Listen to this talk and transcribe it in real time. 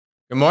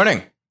Good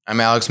morning. I'm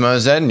Alex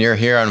Mozed, and you're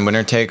here on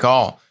Winner Take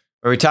All,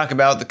 where we talk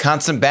about the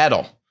constant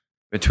battle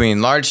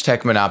between large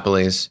tech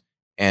monopolies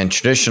and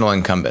traditional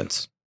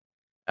incumbents.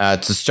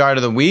 It's the start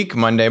of the week,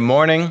 Monday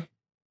morning.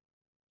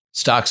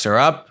 Stocks are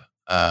up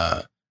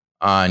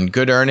on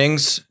good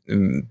earnings,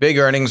 big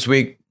earnings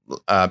week.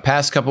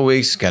 Past couple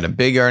weeks, got a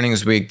big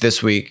earnings week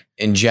this week.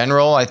 In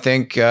general, I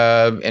think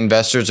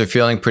investors are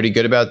feeling pretty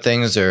good about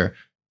things. They're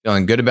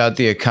feeling good about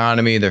the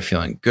economy. They're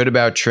feeling good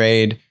about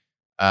trade.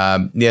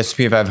 The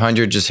S&P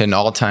 500 just hit an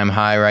all-time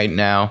high right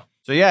now.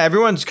 So yeah,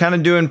 everyone's kind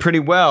of doing pretty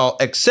well,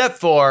 except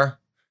for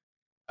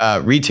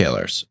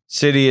retailers.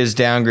 Citi is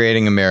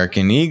downgrading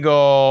American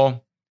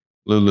Eagle,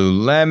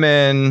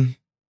 Lululemon,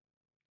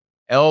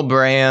 L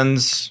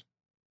Brands.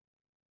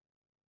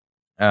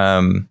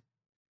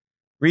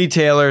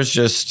 Retailers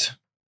just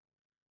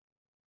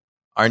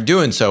aren't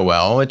doing so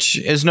well, which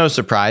is no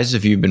surprise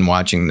if you've been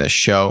watching this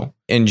show.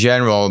 In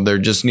general, there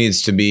just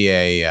needs to be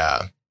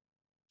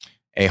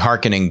a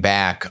hearkening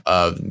back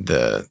of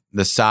the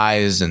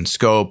size and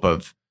scope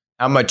of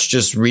how much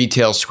just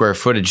retail square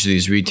footage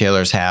these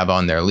retailers have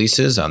on their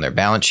leases, on their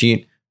balance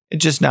sheet.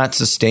 It's just not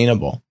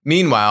sustainable.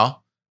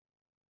 Meanwhile,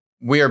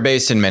 we are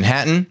based in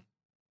Manhattan.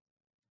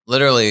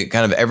 Literally,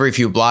 kind of every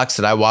few blocks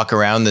that I walk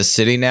around this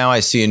city now,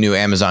 I see a new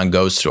Amazon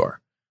Go store.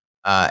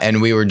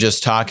 And we were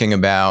just talking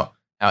about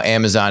how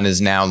Amazon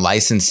is now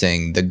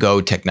licensing the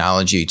Go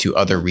technology to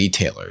other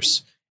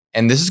retailers.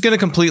 And this is going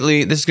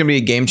to be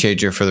a game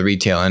changer for the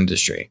retail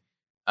industry.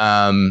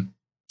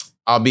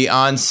 I'll be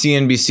on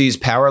CNBC's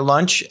Power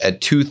Lunch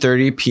at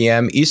 2:30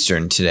 p.m.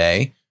 Eastern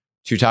today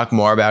to talk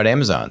more about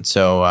Amazon.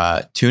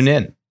 So tune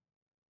in.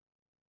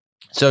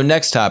 So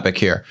next topic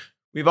here.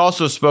 We've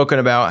also spoken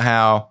about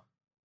how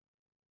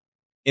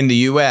in the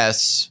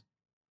US,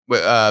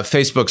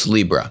 Facebook's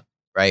Libra,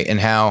 right? And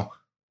how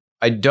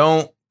I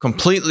don't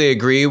completely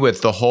agree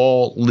with the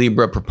whole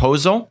Libra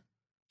proposal.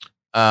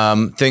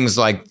 Things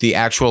like the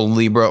actual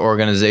Libra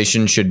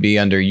organization should be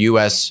under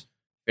U.S.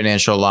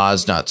 financial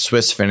laws, not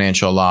Swiss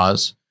financial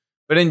laws.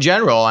 But in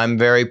general, I'm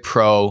very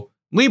pro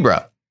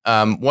Libra.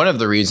 One of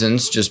the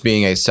reasons, just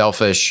being a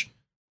selfish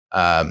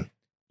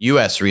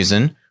U.S.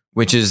 reason,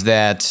 which is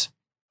that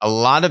a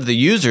lot of the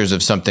users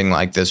of something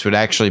like this would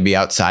actually be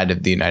outside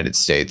of the United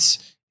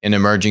States in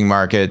emerging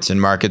markets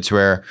and markets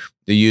where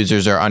the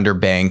users are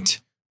underbanked,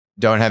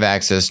 don't have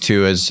access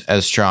to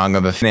as strong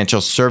of a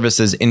financial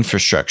services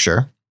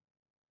infrastructure.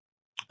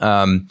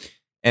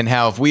 And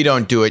how if we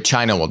don't do it,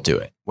 China will do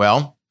it.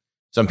 Well,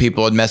 some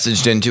people had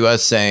messaged into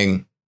us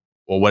saying,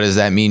 well, what does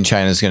that mean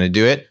China's going to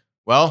do it?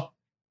 Well,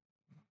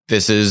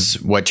 this is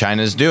what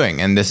China's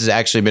doing. And this has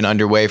actually been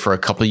underway for a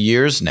couple of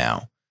years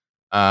now.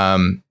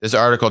 This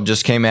article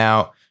just came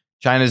out.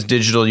 China's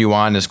digital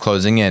yuan is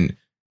closing in.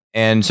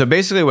 And so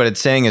basically what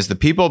it's saying is the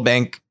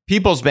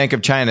People's Bank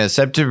of China is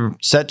set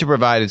to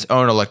provide its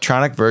own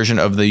electronic version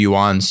of the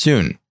yuan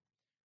soon.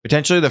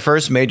 Potentially the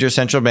first major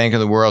central bank in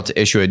the world to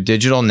issue a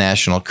digital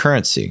national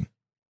currency.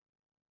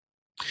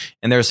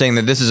 And they're saying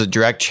that this is a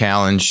direct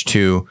challenge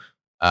to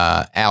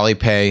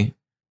Alipay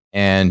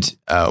and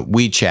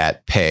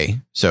WeChat Pay.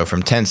 So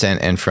from Tencent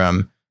and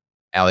from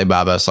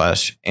Alibaba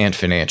 / Ant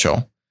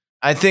Financial.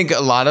 I think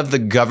a lot of the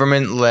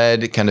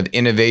government-led kind of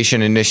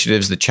innovation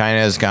initiatives that China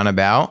has gone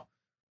about,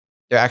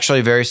 they're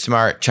actually very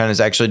smart. China's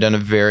actually done a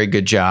very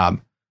good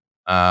job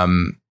at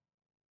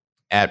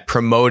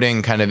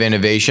promoting kind of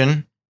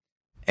innovation.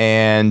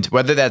 And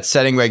whether that's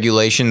setting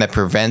regulation that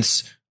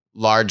prevents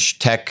large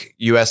tech,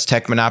 US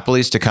tech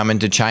monopolies to come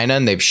into China,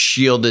 and they've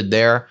shielded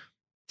their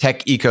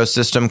tech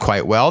ecosystem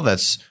quite well.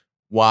 That's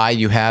why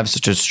you have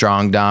such a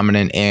strong,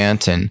 dominant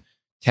Ant and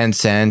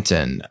Tencent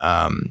and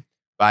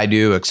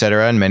Baidu, et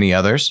cetera, and many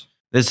others.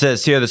 This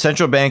says here, the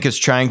central bank is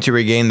trying to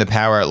regain the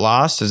power it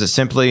lost as it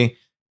simply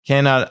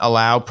cannot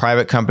allow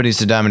private companies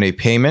to dominate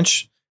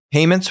payments,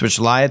 which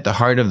lie at the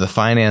heart of the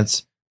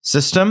finance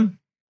system.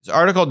 This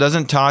article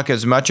doesn't talk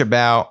as much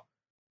about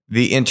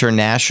the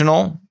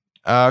international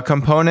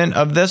component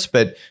of this,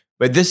 but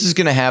this is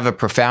going to have a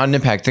profound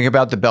impact. Think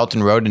about the Belt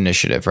and Road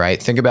Initiative,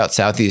 right? Think about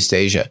Southeast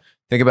Asia.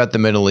 Think about the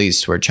Middle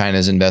East, where China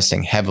is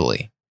investing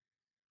heavily.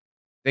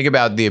 Think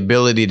about the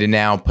ability to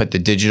now put the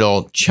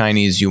digital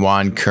Chinese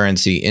yuan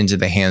currency into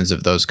the hands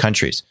of those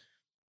countries.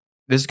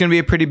 This is going to be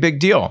a pretty big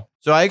deal.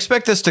 So I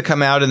expect this to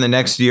come out in the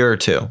next year or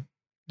two.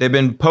 They've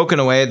been poking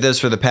away at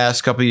this for the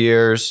past couple of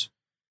years.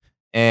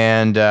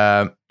 And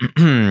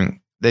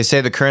they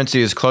say the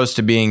currency is close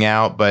to being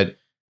out, but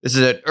this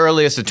is at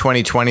earliest a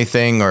 2020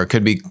 thing, or it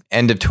could be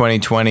end of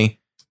 2020,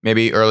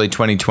 maybe early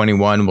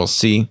 2021. We'll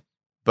see.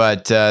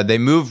 But they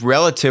move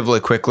relatively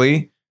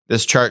quickly.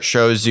 This chart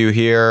shows you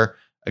here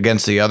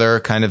against the other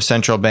kind of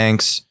central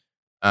banks.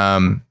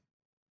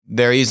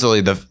 They're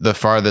easily the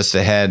farthest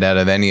ahead out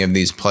of any of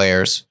these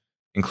players,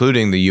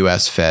 including the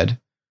U.S. Fed.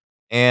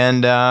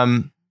 And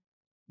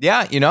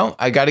yeah,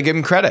 I got to give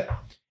them credit.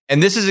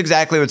 And this is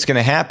exactly what's going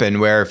to happen,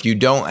 where if you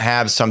don't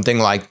have something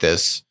like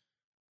this,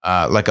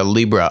 like a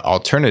Libra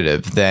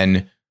alternative,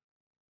 then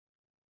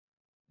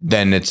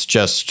it's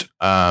just,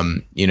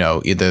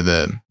 either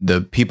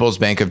the People's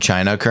Bank of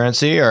China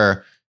currency,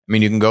 or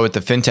mean, you can go with the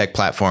fintech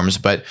platforms,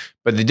 but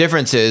the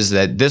difference is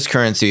that this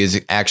currency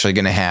is actually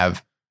going to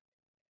have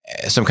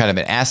some kind of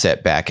an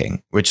asset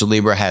backing, which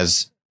Libra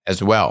has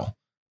as well.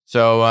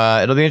 So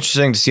it'll be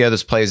interesting to see how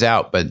this plays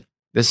out. But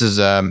this is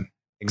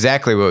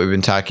exactly what we've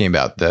been talking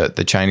about,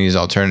 the Chinese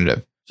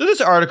alternative. So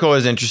this article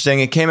is interesting.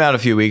 It came out a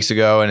few weeks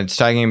ago, and it's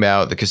talking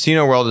about the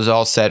casino world is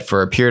all set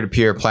for a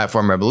peer-to-peer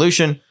platform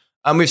revolution.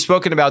 We've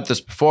spoken about this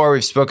before.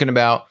 We've spoken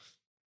about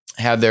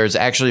how there's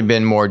actually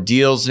been more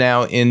deals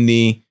now in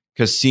the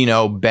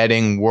casino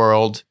betting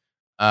world,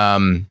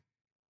 and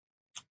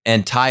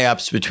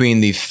tie-ups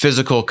between the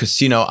physical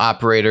casino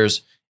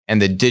operators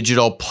and the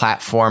digital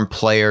platform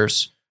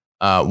players,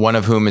 one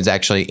of whom is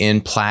actually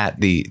in Platt,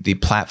 the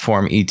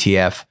platform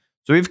ETF.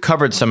 So we've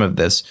covered some of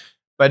this,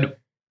 but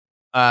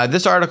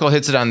this article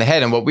hits it on the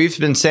head. And what we've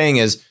been saying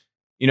is,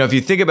 if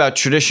you think about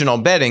traditional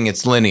betting,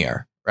 it's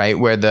linear, right?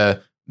 Where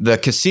the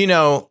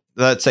casino,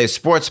 let's say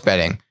sports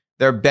betting,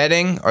 they're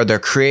betting or they're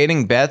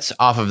creating bets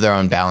off of their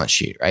own balance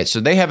sheet, right?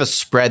 So they have a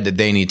spread that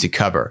they need to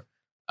cover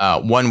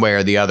one way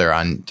or the other,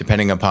 on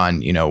depending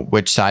upon,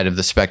 which side of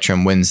the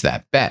spectrum wins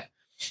that bet.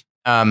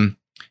 And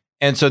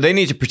so they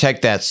need to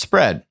protect that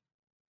spread.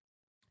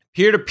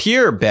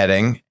 Peer-to-peer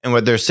betting, and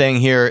what they're saying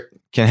here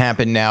can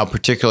happen now,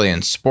 particularly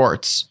in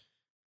sports,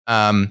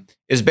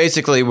 is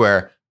basically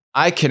where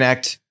I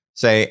connect,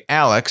 say,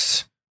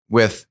 Alex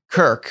with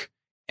Kirk,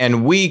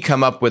 and we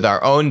come up with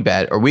our own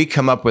bet, or we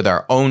come up with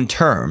our own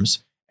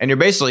terms, and you're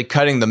basically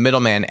cutting the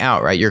middleman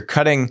out, right? You're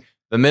cutting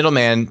the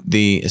middleman,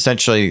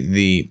 essentially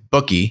the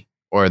bookie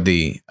or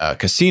the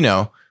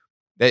casino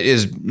that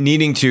is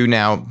needing to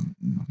now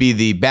be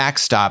the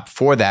backstop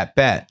for that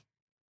bet,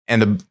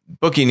 and the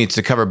bookie needs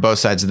to cover both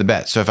sides of the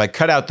bet. So if I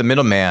cut out the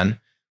middleman,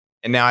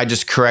 and now I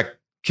just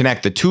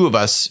connect the two of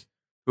us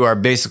who are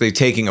basically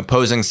taking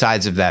opposing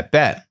sides of that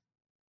bet,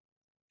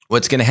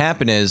 what's going to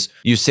happen is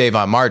you save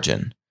on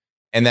margin.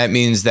 And that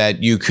means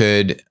that you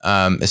could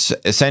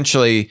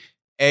essentially,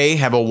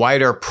 have a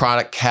wider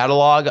product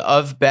catalog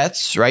of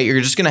bets, right? You're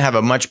just going to have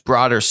a much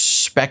broader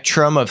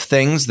spectrum of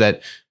things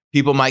that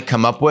people might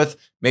come up with.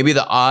 Maybe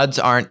the odds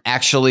aren't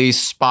actually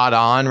spot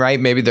on, right?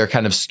 Maybe they're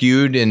kind of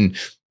skewed in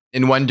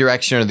one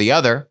direction or the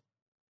other.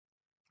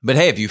 But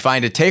hey, if you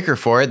find a taker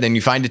for it, then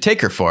you find a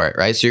taker for it,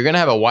 right? So you're going to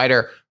have a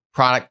wider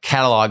product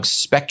catalog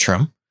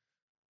spectrum,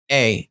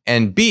 A.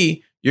 And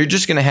B, you're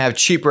just going to have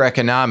cheaper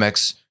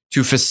economics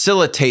to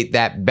facilitate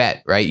that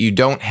bet, right? You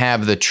don't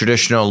have the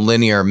traditional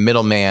linear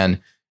middleman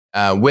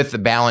with the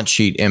balance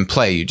sheet in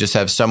play. You just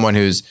have someone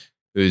who's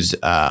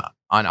on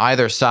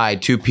either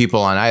side, two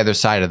people on either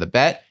side of the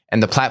bet,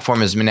 and the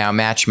platform is now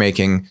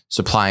matchmaking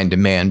supply and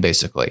demand,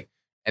 basically,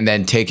 and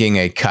then taking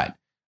a cut.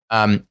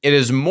 It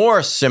is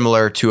more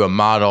similar to a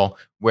model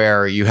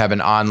where you have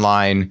an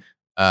online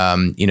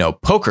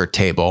poker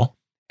table,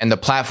 and the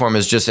platform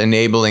is just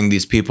enabling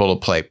these people to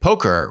play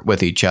poker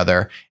with each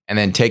other and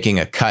then taking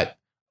a cut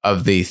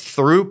of the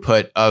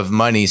throughput of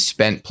money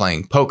spent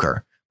playing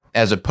poker,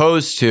 as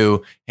opposed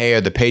to, hey,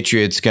 are the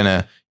Patriots going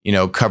to,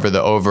 cover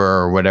the over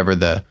or whatever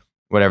the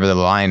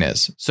line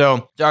is.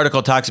 So the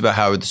article talks about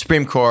how the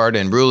Supreme Court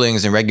and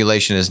rulings and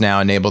regulation has now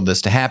enabled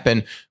this to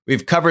happen.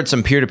 We've covered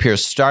some peer-to-peer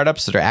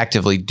startups that are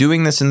actively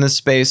doing this in this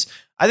space.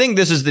 I think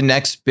this is the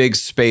next big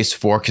space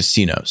for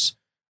casinos,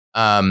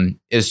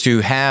 is to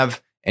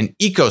have an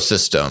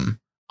ecosystem,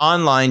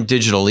 online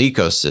digital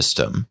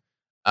ecosystem,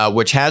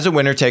 which has a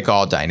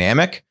winner-take-all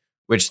dynamic,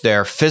 which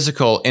their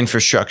physical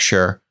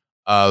infrastructure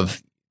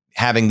of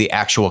having the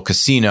actual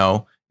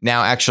casino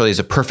now actually is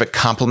a perfect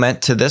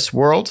complement to this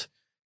world.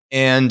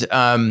 And,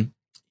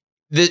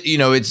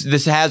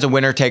 this has a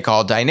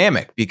winner-take-all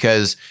dynamic,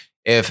 because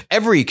if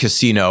every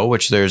casino,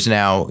 which there's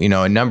now,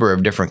 a number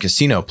of different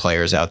casino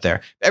players out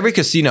there, every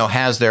casino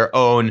has their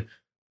own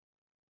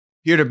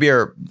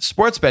peer-to-peer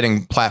sports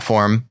betting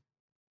platform,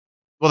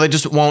 well, they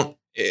just won't.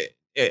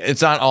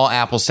 It's not all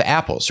apples to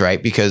apples,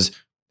 right? Because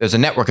there's a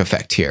network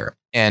effect here.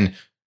 And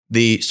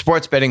the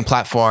sports betting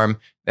platform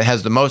that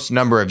has the most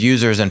number of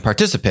users and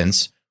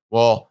participants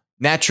will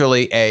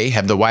naturally, A,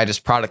 have the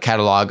widest product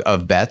catalog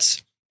of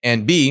bets,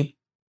 and B,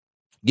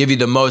 give you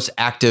the most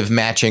active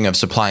matching of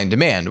supply and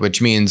demand,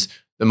 which means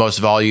the most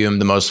volume,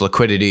 the most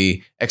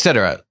liquidity,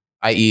 etc.,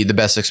 i.e. the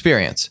best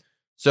experience.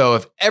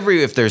 So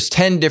if there's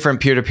 10 different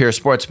peer-to-peer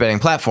sports betting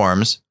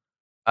platforms,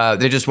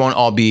 they just won't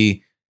all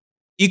be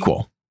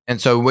equal. And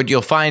so what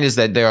you'll find is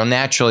that there'll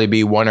naturally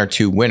be one or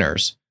two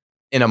winners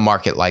in a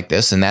market like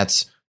this, and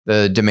that's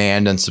the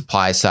demand and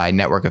supply side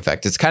network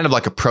effect. It's kind of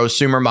like a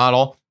prosumer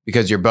model,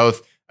 because you're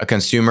both a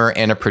consumer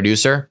and a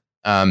producer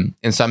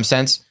in some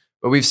sense.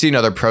 But we've seen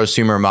other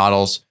prosumer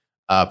models,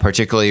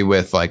 particularly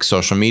with like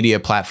social media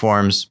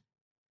platforms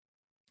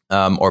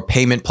or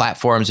payment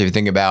platforms. If you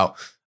think about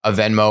a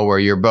Venmo, where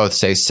you're both,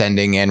 say,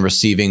 sending and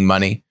receiving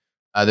money,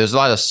 there's a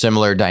lot of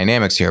similar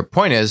dynamics here.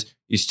 Point is,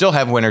 you still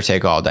have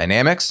winner-take-all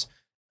dynamics.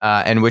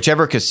 And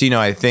whichever casino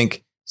I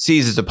think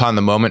seizes upon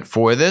the moment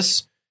for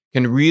this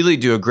can really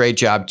do a great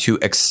job to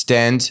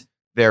extend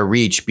their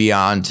reach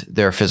beyond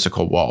their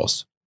physical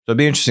walls. So it'll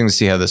be interesting to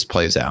see how this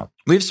plays out.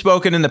 We've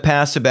spoken in the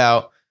past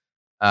about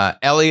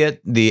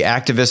Elliott, the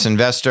activist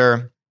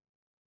investor,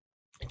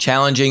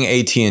 challenging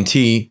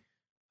AT&T.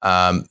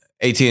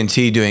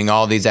 AT&T doing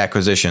all these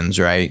acquisitions,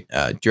 right?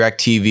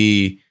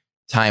 DirecTV,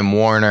 Time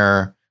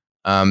Warner,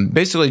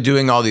 basically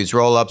doing all these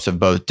roll-ups of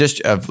both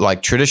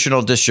like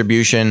traditional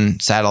distribution,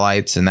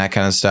 satellites, and that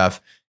kind of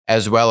stuff,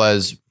 as well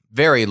as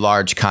very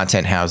large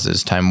content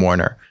houses, Time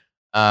Warner,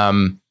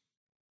 and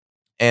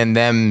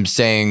them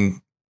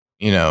saying,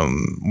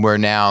 we're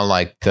now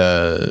like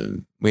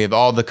we have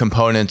all the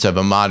components of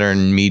a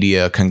modern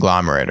media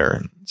conglomerate,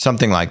 or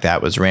something like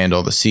that was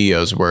Randall, the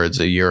CEO's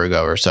words a year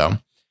ago or so.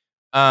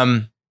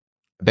 I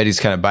bet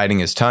he's kind of biting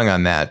his tongue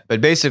on that. But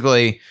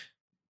basically,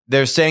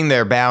 they're saying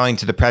they're bowing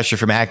to the pressure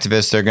from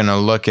activists. They're going to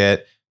look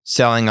at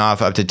selling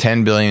off up to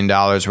 $10 billion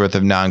worth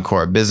of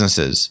non-core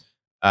businesses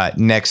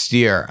next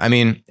year.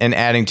 And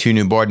adding 2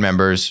 new board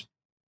members.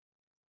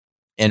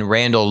 And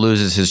Randall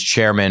loses his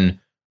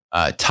chairman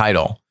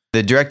title.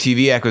 The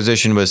DirecTV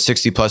acquisition was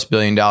 $60+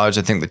 billion. I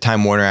think the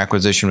Time Warner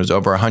acquisition was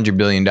over $100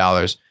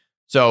 billion.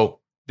 So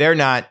they're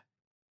not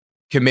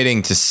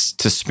committing to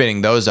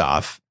spinning those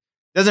off.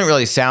 Doesn't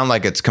really sound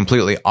like it's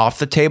completely off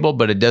the table,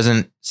 but it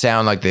doesn't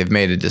sound like they've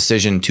made a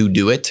decision to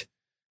do it.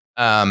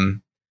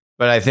 But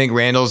I think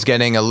Randall's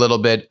getting a little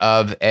bit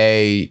of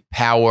a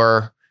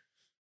power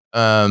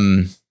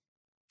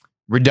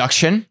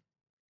reduction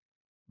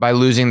by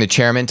losing the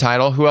chairman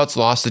title. Who else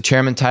lost the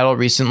chairman title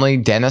recently?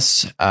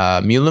 Dennis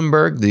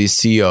Muhlenberg, the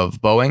CEO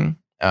of Boeing.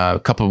 A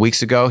couple of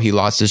weeks ago, he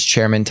lost his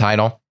chairman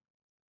title,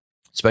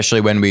 especially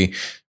when we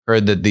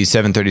heard that the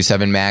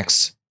 737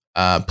 MAX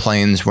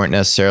planes weren't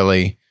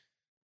necessarily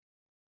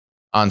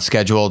on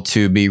schedule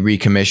to be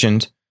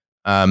recommissioned.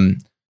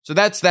 So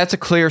that's a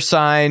clear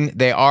sign.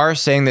 They are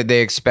saying that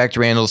they expect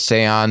Randall to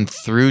stay on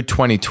through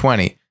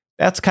 2020.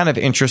 That's kind of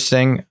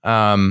interesting.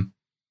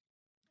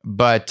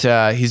 But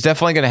he's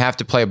definitely going to have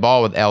to play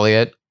ball with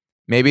Elliott.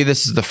 Maybe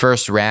this is the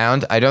first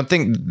round. I don't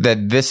think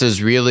that this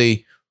is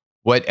really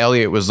what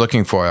Elliott was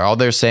looking for. All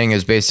they're saying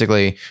is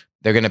basically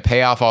they're going to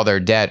pay off all their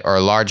debt, or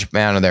a large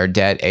amount of their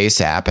debt,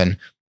 ASAP, and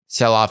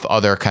sell off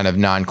other kind of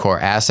non-core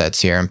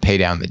assets here and pay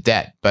down the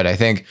debt. But I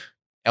think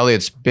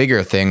Elliott's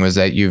bigger thing was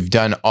that you've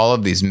done all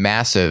of these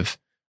massive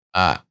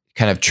kind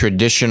of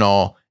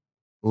traditional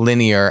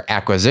linear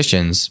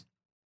acquisitions,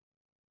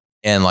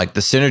 and like the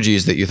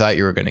synergies that you thought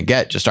you were going to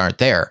get just aren't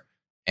there.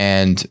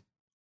 And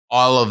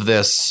all of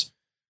this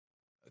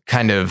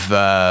kind of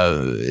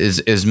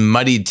is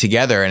muddied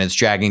together, and it's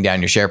dragging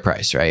down your share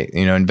price, right?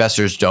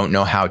 Investors don't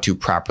know how to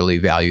properly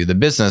value the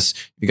business.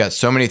 You got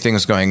so many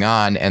things going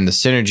on, and the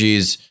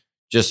synergies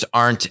just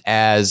aren't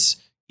as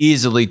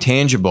easily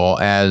tangible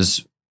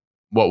as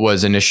what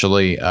was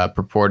initially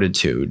purported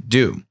to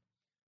do.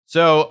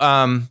 So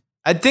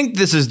I think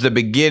this is the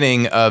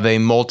beginning of a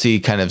multi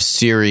kind of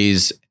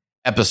series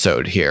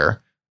episode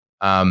here.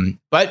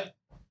 But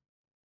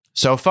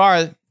so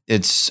far,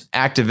 it's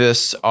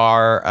activists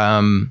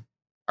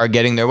are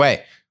getting their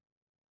way.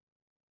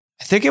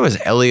 I think it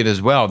was Elliott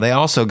as well. They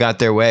also got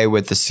their way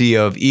with the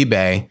CEO of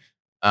eBay,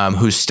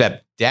 who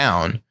stepped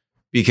down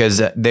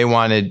because they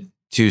wanted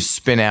to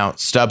spin out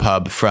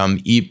StubHub from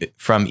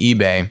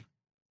eBay.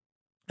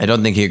 I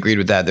don't think he agreed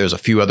with that. There's a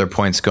few other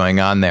points going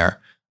on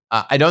there.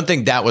 I don't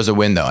think that was a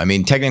win, though.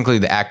 Technically,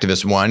 the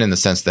activists won in the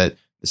sense that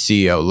the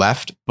CEO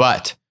left,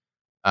 but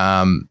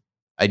I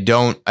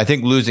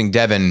think losing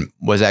Devin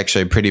was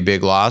actually a pretty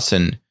big loss,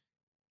 and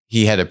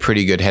he had a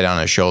pretty good head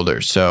on his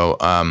shoulders. So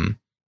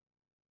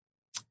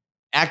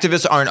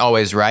activists aren't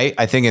always right.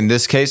 I think in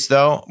this case,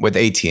 though, with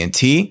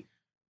AT&T,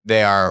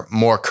 they are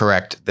more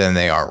correct than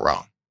they are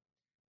wrong.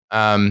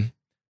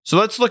 So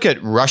let's look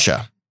at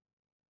Russia.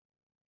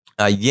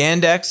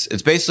 Yandex,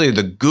 it's basically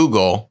the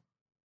Google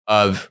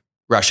of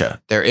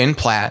Russia. They're in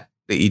Platt,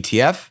 the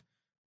ETF.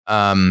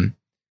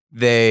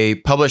 They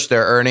published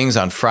their earnings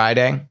on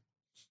Friday,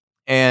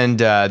 and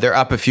they're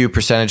up a few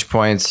percentage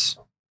points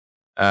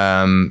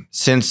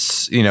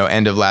since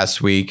end of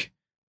last week.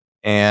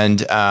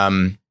 And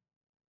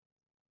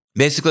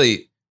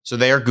basically, so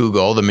they are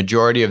Google. The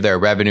majority of their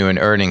revenue and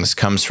earnings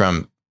comes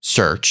from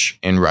search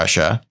in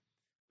Russia,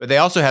 but they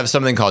also have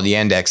something called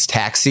Yandex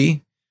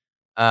Taxi.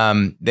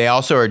 They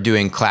also are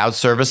doing cloud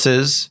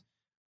services.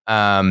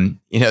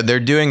 They're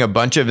doing a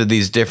bunch of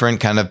these different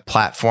kind of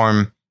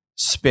platform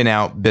spin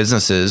out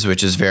businesses,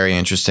 which is very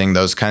interesting.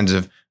 Those kinds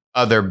of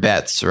other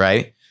bets,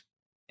 right?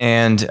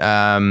 And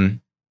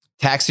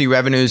taxi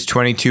revenue is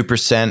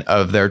 22%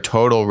 of their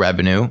total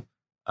revenue.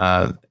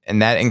 And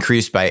that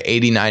increased by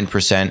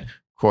 89%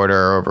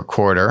 quarter over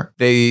quarter.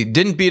 They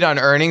didn't beat on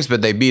earnings,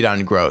 but they beat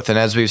on growth. And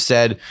as we've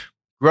said,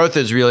 growth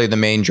is really the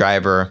main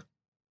driver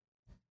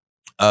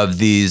of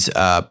these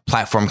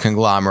platform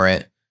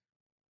conglomerate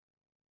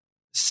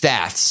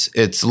stats.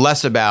 It's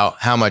less about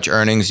how much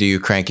earnings are you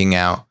cranking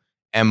out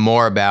and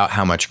more about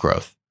how much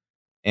growth.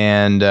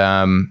 And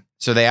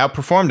so they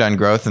outperformed on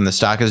growth, and the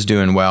stock is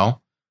doing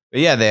well.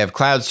 But yeah, they have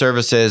cloud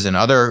services and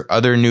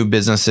other new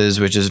businesses,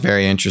 which is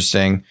very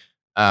interesting.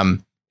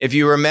 If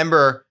you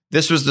remember,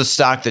 this was the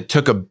stock that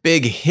took a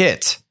big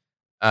hit.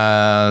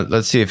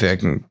 Let's see if I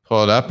can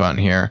pull it up on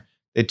here.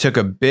 They took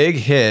a big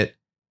hit.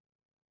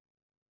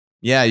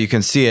 Yeah, you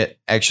can see it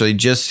actually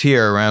just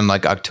here around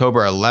like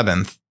October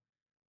 11th.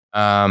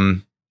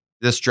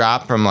 This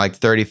drop from like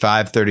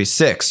 35,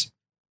 36.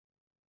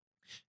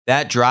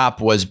 That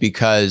drop was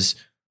because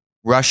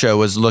Russia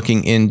was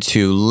looking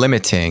into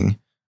limiting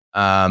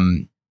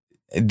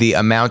the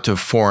amount of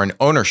foreign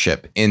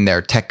ownership in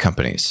their tech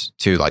companies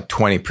to like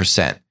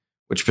 20%,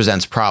 which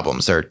presents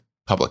problems. They're a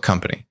public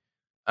company.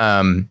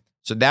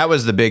 So that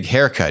was the big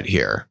haircut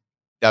here.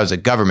 That was a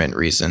government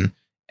reason.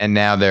 And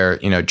now they're,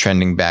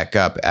 trending back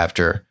up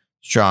after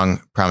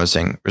strong,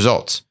 promising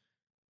results.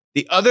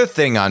 The other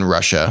thing on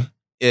Russia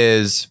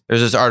is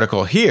there's this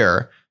article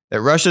here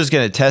that Russia is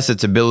going to test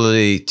its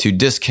ability to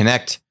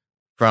disconnect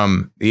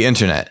from the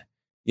internet.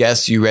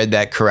 Yes, you read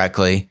that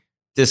correctly.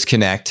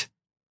 Disconnect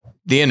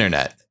the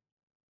internet.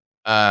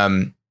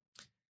 And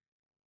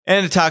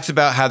it talks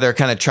about how they're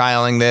kind of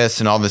trialing this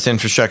and all this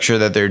infrastructure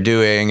that they're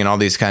doing and all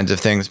these kinds of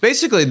things.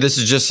 Basically, this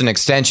is just an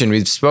extension.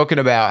 We've spoken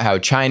about how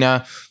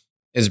China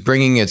is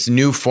bringing its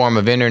new form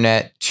of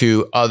internet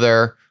to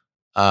other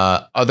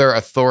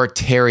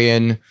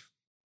authoritarian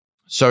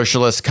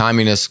socialist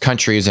communist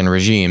countries and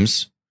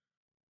regimes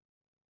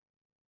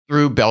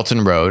through Belt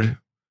and Road,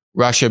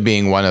 Russia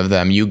being one of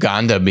them,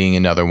 Uganda being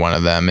another one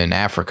of them in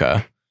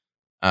Africa.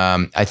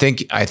 I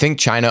think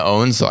China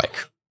owns like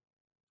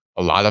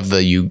a lot of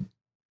the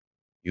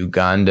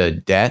Uganda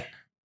debt.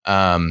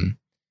 And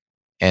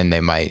they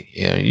might,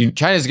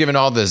 China's given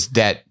all this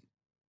debt,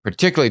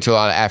 particularly to a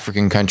lot of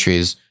African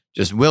countries,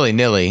 just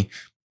willy-nilly,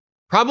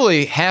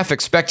 probably half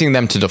expecting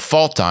them to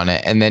default on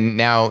it. And then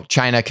now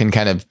China can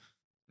kind of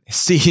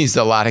seize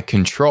a lot of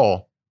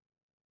control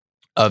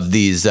of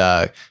these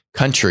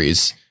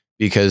countries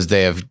because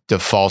they have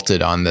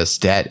defaulted on this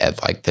debt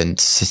at like the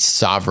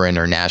sovereign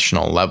or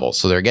national level.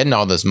 So they're getting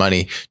all this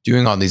money,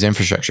 doing all these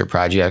infrastructure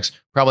projects,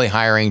 probably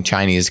hiring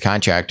Chinese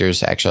contractors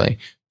to actually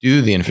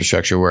do the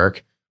infrastructure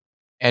work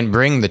and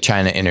bring the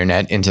China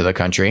internet into the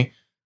country.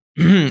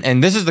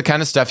 And this is the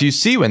kind of stuff you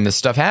see when this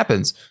stuff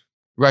happens.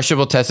 Russia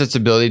will test its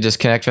ability to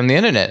disconnect from the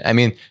internet. I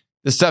mean,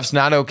 this stuff's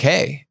not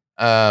okay.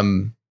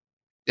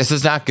 This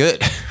is not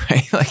good,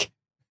 right? Like,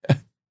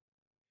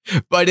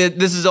 but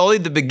this is only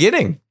the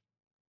beginning.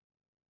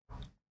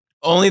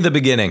 Only the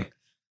beginning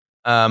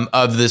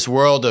of this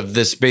world of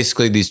this,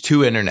 basically these two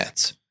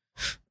internets,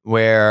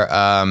 where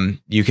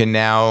you can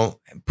now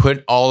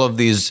put all of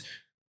these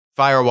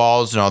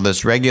firewalls and all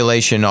this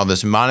regulation, all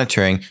this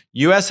monitoring.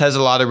 U.S. has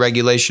a lot of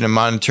regulation and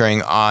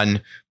monitoring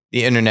on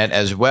the internet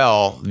as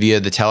well via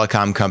the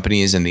telecom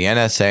companies and the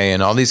NSA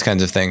and all these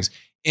kinds of things.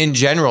 In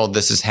general,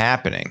 this is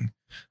happening.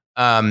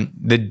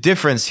 The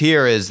difference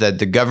here is that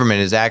the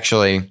government is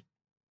actually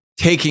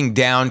taking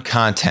down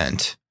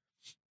content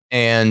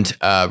and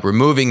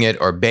removing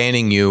it or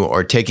banning you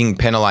or taking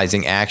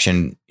penalizing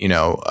action,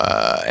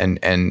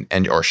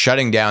 and or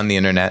shutting down the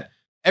internet.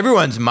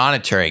 Everyone's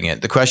monitoring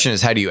it. The question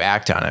is, how do you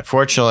act on it?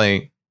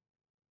 Fortunately,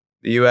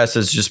 the U.S.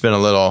 has just been a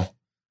little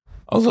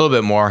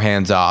bit more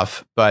hands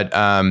off. But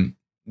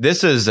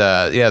this is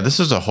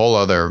a whole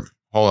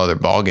other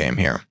ball game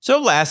here. So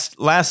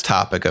last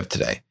topic of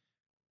today.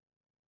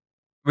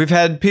 We've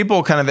had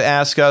people kind of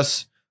ask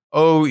us,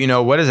 what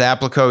does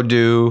Applico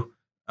do?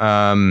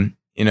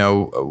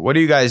 What are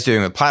you guys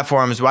doing with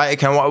platforms? Why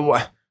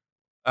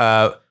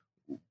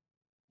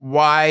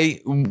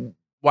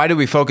do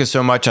we focus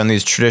so much on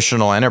these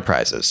traditional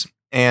enterprises?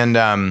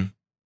 And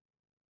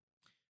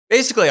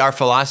basically, our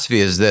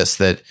philosophy is this: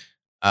 that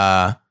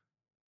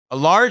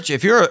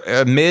if you're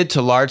a mid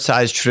to large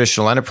size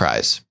traditional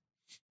enterprise,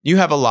 you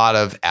have a lot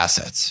of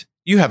assets,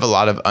 you have a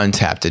lot of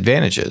untapped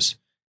advantages,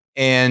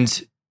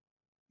 and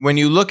when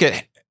you look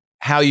at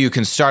how you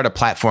can start a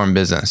platform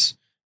business,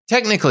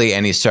 technically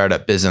any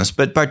startup business,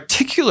 but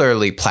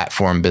particularly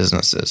platform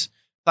businesses.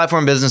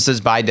 Platform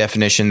businesses, by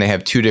definition, they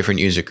have two different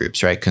user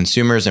groups, right?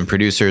 Consumers and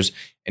producers.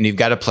 And you've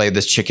got to play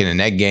this chicken and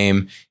egg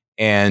game.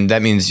 And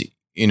that means,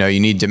 you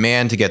need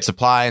demand to get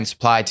supply and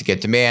supply to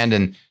get demand.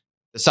 And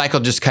the cycle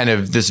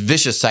this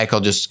vicious cycle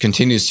just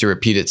continues to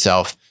repeat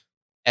itself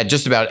at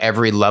just about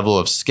every level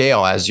of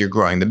scale as you're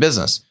growing the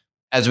business.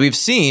 As we've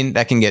seen,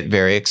 that can get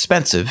very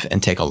expensive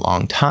and take a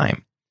long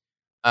time.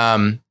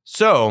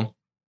 So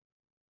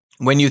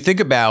when you think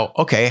about,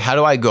 okay, how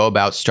do I go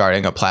about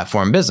starting a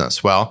platform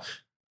business? Well,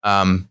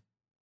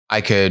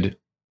 I could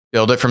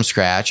build it from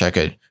scratch. I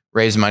could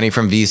raise money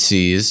from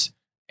VCs.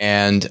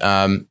 And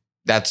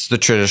that's the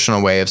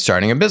traditional way of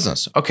starting a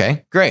business.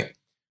 Okay, great.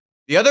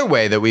 The other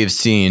way that we've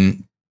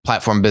seen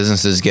platform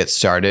businesses get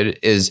started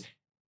is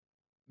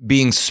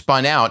being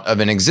spun out of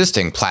an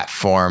existing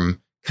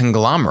platform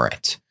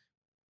conglomerate,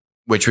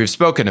 which we've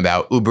spoken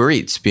about, Uber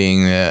Eats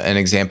being an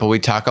example we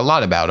talk a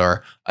lot about,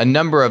 or a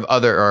number of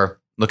other, or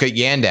look at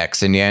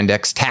Yandex and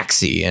Yandex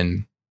Taxi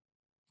and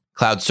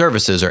cloud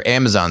services, or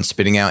Amazon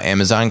spitting out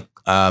Amazon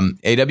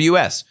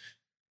AWS.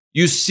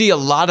 You see a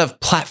lot of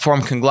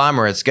platform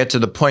conglomerates get to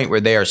the point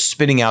where they are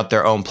spitting out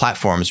their own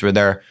platforms, where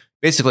they're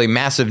basically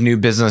massive new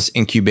business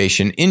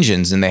incubation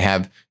engines, and they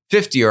have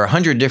 50 or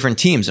 100 different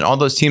teams, and all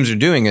those teams are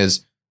doing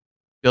is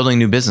building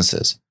new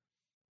businesses.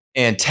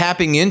 and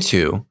tapping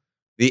into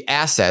the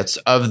assets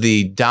of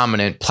the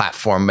dominant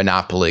platform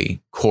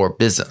monopoly core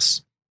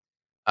business,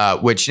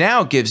 which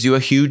now gives you a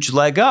huge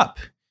leg up.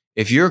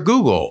 If you're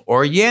Google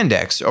or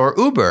Yandex or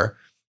Uber,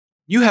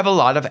 you have a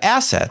lot of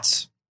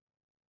assets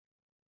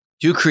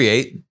to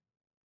create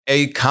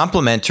a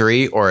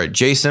complementary or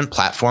adjacent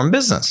platform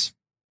business.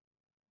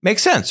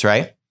 Makes sense,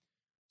 right?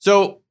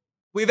 So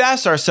we've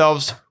asked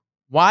ourselves,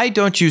 why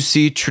don't you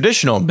see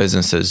traditional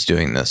businesses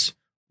doing this?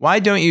 Why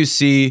don't you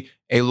see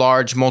a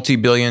large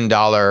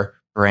multi-billion-dollar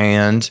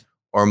brand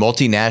or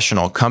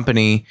multinational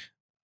company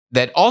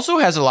that also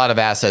has a lot of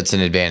assets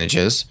and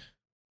advantages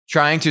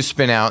trying to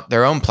spin out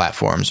their own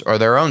platforms or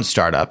their own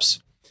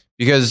startups?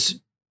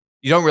 Because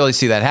you don't really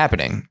see that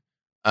happening.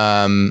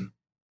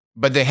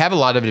 But they have a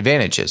lot of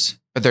advantages,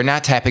 but they're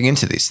not tapping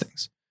into these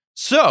things.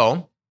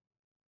 So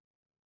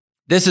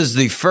this is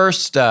the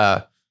first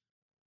thought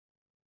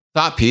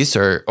piece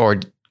or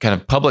kind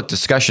of public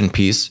discussion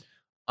piece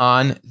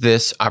on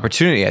this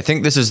opportunity. I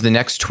think this is the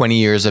next 20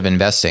 years of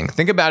investing.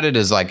 Think about it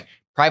as like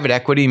private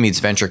equity meets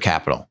venture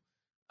capital.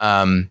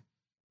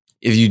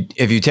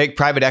 If you take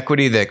private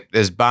equity that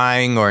is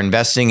buying or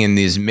investing in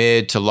these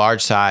mid to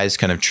large size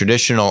kind of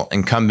traditional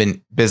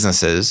incumbent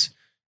businesses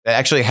that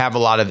actually have a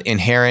lot of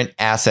inherent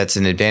assets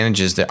and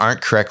advantages that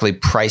aren't correctly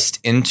priced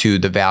into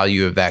the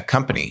value of that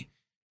company.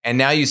 And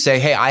now you say,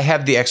 hey, I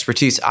have the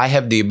expertise, I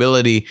have the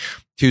ability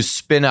to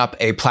spin up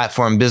a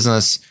platform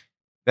business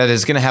that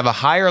is going to have a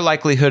higher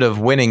likelihood of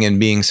winning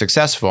and being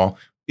successful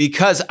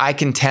because I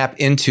can tap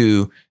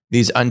into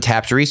these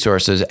untapped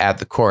resources at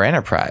the core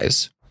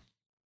enterprise.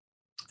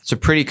 It's a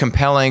pretty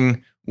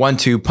compelling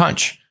 1-2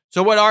 punch.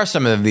 So what are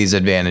some of these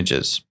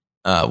advantages?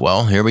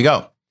 Well, here we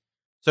go.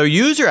 So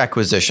user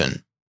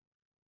acquisition,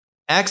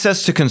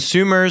 access to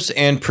consumers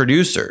and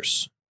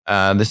producers.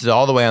 This is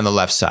all the way on the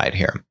left side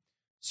here.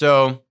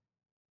 So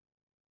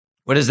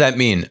what does that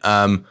mean?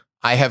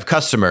 I have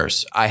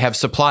customers. I have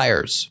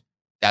suppliers.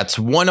 That's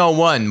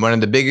 101, one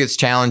of the biggest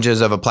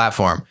challenges of a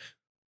platform.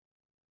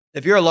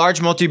 If you're a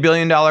large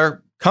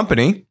multi-billion-dollar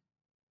company,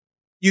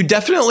 you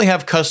definitely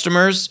have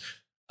customers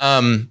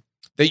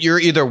that you're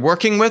either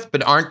working with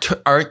but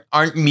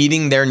aren't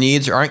meeting their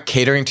needs or aren't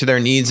catering to their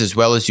needs as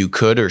well as you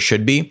could or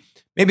should be.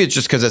 Maybe it's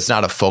just because it's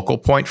not a focal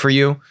point for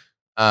you.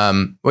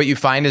 What you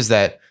find is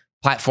that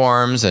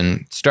platforms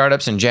and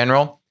startups in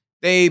general,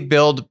 they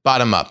build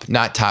bottom up,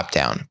 not top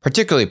down,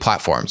 particularly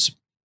platforms.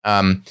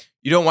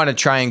 You don't want to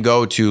try and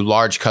go to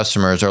large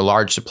customers or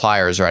large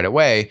suppliers right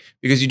away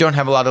because you don't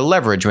have a lot of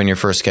leverage when you're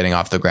first getting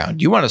off the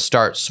ground. You want to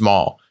start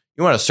small.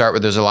 You want to start where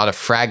there's a lot of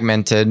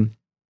fragmented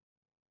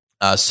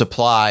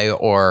supply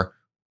or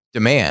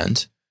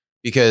demand,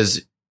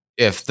 because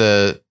if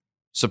the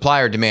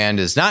supplier demand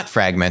is not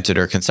fragmented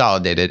or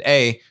consolidated,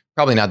 A,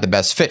 probably not the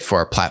best fit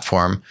for a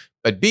platform,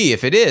 but B,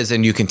 if it is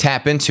and you can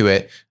tap into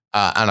it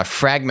on a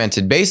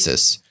fragmented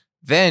basis,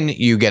 then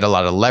you get a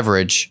lot of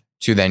leverage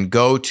to then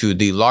go to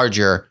the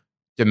larger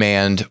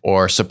demand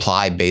or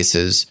supply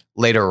bases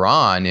later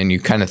on, and you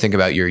kind of think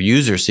about your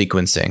user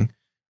sequencing.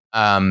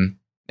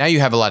 Now you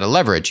have a lot of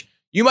leverage.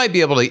 You might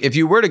be able to, if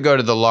you were to go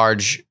to the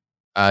large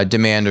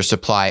demand or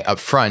supply up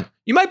front,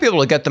 you might be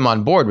able to get them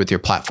on board with your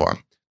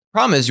platform.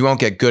 Problem is you won't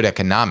get good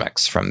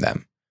economics from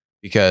them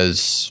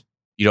because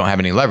you don't have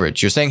any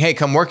leverage. You're saying, hey,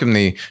 come work with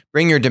me,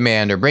 bring your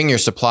demand or bring your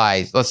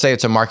supply. Let's say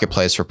it's a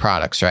marketplace for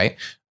products, right?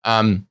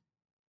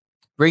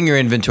 Bring your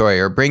inventory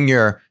or bring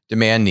your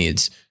demand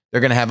needs.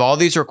 They're going to have all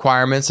these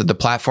requirements that the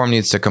platform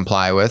needs to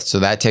comply with. So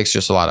that takes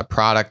just a lot of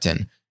product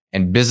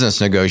and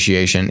business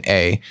negotiation,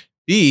 A.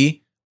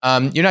 B,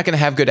 you're not going to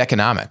have good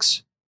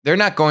economics. They're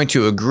not going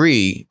to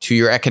agree to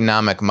your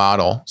economic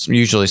model,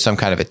 usually some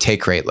kind of a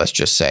take rate, let's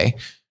just say.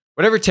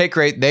 Whatever take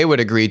rate they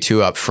would agree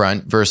to up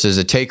front versus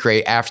a take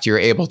rate after you're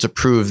able to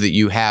prove that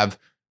you have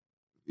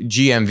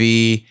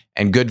GMV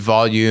and good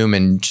volume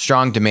and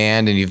strong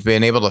demand, and you've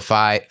been able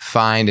to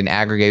find and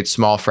aggregate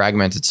small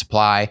fragmented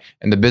supply,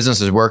 and the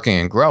business is working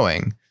and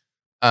growing.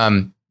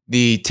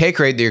 The take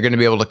rate that you're going to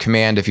be able to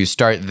command if you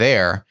start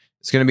there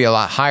is going to be a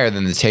lot higher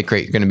than the take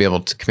rate you're going to be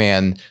able to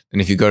command than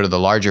if you go to the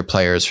larger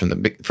players from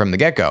the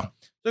get-go.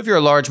 So if you're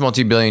a large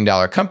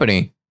multi-billion-dollar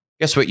company,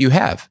 guess what you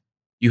have?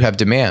 You have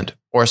demand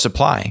or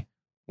supply,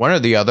 one or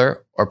the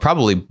other, or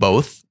probably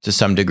both to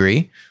some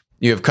degree.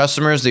 You have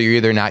customers that you're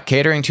either not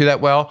catering to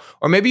that well,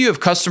 or maybe you have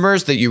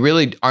customers that you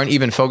really aren't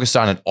even focused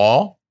on at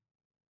all,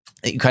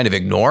 that you kind of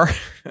ignore.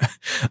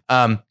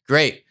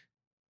 Great.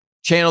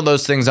 Channel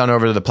those things on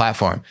over to the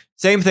platform.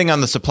 Same thing on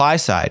the supply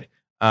side.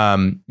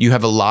 You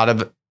have a lot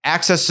of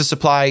access to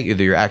supply.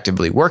 Either you're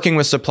actively working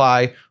with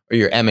supply or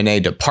your M&A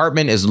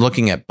department is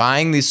looking at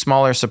buying these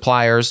smaller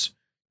suppliers.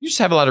 You just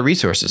have a lot of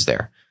resources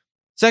there.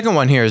 Second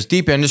one here is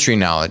deep industry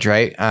knowledge,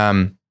 right?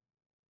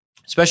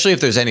 Especially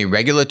if there's any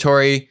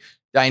regulatory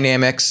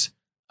dynamics.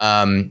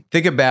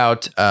 Think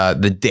about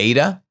the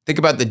data. Think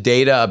about the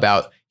data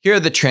about here are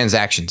the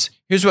transactions.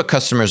 Here's what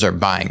customers are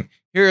buying.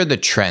 Here are the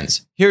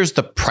trends. Here's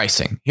the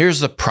pricing.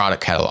 Here's the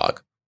product catalog.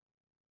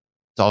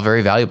 It's all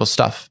very valuable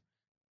stuff.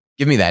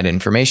 Give me that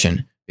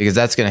information because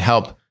that's going to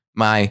help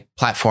my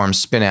platform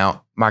spin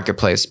out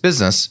marketplace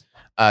business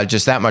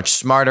just that much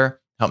smarter,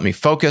 help me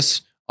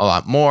focus a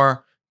lot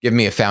more, give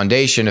me a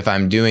foundation if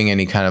I'm doing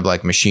any kind of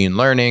like machine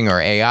learning or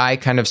AI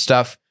kind of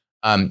stuff.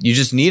 You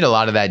just need a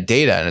lot of that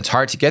data, and it's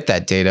hard to get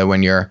that data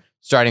when you're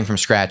starting from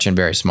scratch and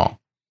very small.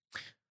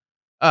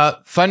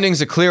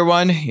 Funding's a clear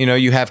one.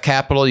 You have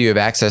capital, you have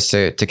access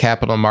to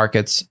capital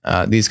markets,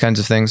 these kinds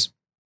of things.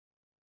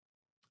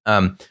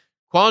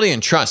 Quality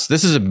and trust.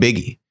 This is a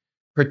biggie,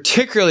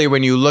 particularly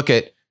when you look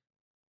at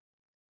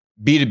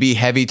B2B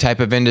heavy type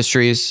of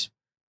industries.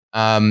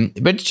 But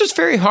it's just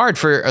very hard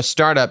for a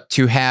startup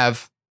to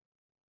have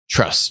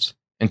trust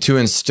and to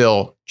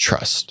instill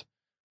trust,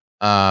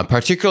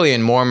 particularly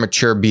in more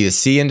mature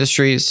B2C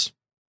industries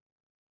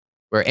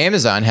where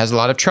Amazon has a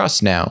lot of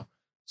trust now.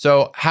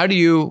 So how do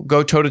you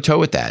go toe to toe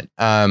with that?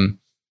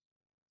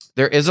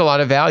 There is a lot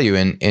of value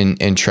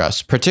in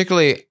trust,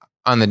 particularly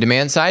on the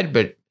demand side,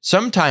 but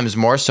sometimes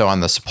more so on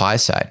the supply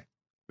side,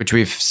 which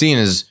we've seen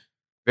is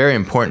very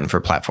important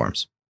for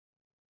platforms.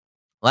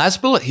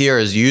 Last bullet here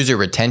is user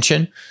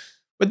retention.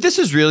 What this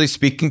is really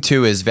speaking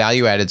to is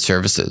value-added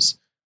services.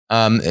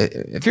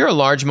 If you're a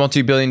large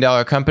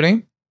multi-billion-dollar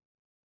company,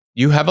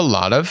 you have a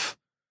lot of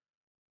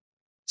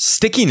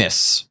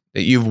stickiness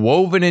that you've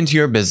woven into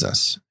your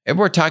business. If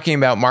we're talking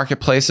about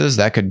marketplaces,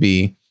 that could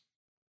be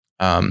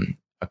a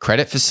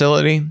credit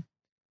facility,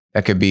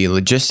 that could be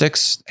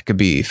logistics, that could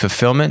be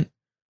fulfillment,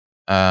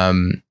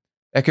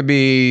 that could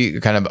be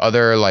kind of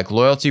other like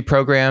loyalty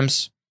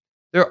programs.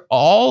 There are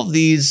all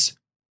these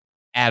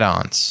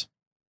add-ons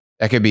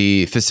that could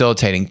be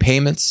facilitating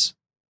payments,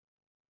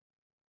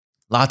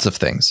 lots of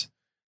things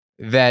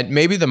that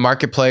maybe the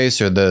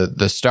marketplace or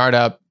the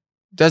startup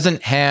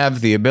doesn't have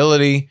the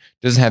ability,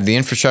 doesn't have the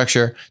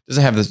infrastructure,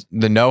 doesn't have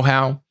the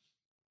know-how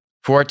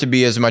for it to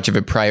be as much of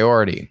a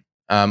priority.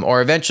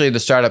 Or eventually the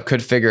startup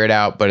could figure it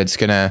out, but it's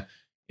gonna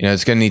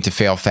need to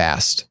fail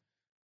fast.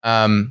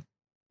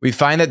 We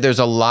find that there's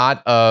a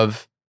lot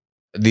of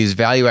these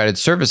value-added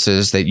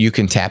services that you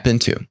can tap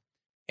into.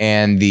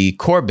 And the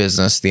core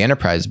business, the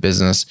enterprise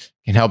business,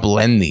 can help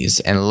lend these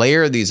and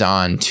layer these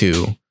on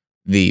to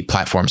the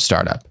platform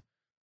startup.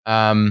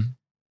 So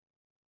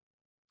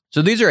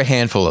these are a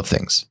handful of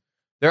things.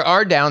 There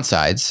are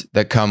downsides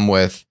that come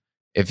with,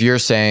 if you're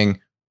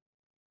saying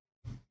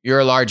you're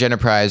a large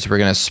enterprise, we're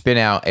going to spin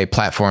out a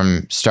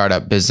platform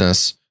startup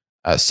business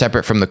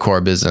separate from the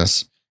core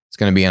business. It's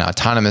going to be an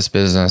autonomous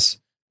business.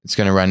 It's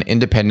going to run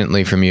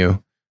independently from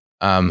you.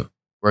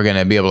 We're going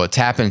to be able to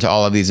tap into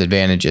all of these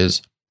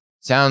advantages.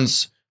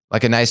 Sounds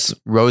like a nice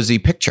rosy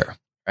picture,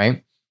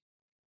 right?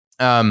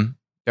 There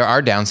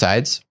are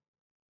downsides,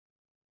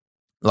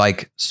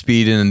 like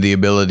speed and the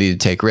ability to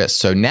take risks.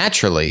 So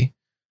naturally,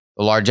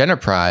 the large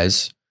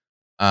enterprise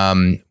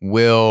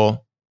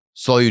will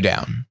slow you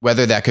down,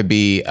 whether that could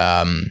be,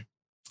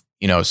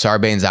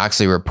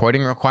 Sarbanes-Oxley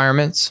reporting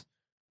requirements,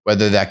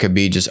 whether that could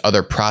be just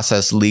other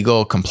process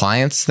legal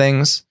compliance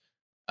things,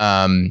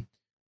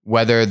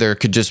 whether there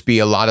could just be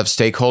a lot of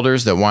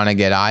stakeholders that want to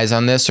get eyes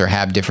on this or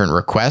have different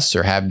requests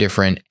or have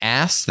different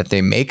asks that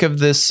they make of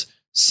this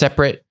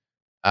separate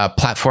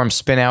platform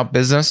spin-out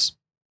business.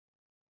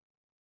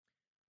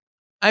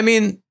 I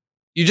mean,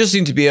 you just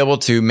need to be able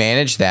to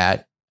manage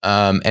that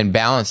and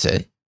balance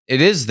it.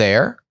 It is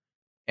there,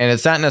 and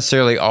it's not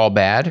necessarily all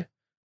bad,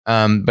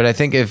 but I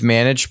think if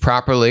managed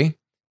properly,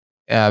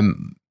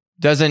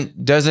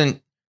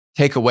 doesn't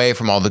take away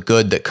from all the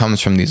good that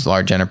comes from these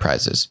large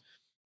enterprises.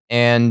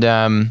 And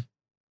that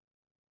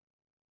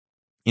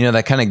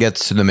kind of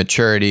gets to the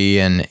maturity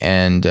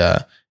and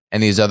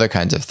these other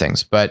kinds of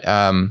things. But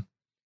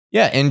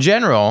in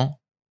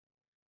general,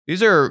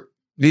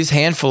 these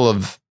handful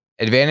of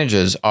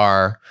advantages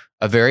are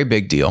a very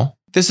big deal.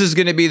 This is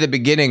going to be the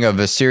beginning of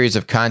a series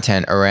of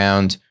content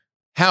around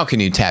how can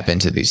you tap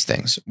into these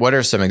things? What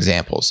are some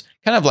examples?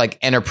 Kind of like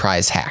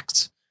enterprise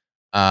hacks.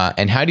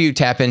 And how do you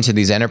tap into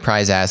these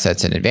enterprise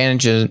assets and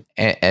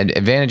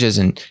advantages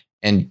and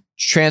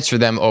transfer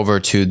them over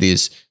to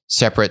these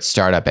separate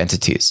startup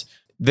entities?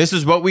 This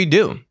is what we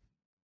do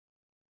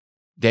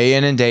day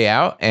in and day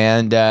out.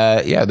 And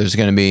there's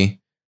going to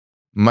be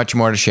much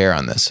more to share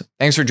on this.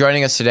 Thanks for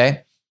joining us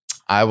today.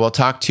 I will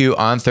talk to you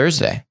on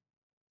Thursday.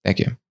 Thank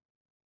you.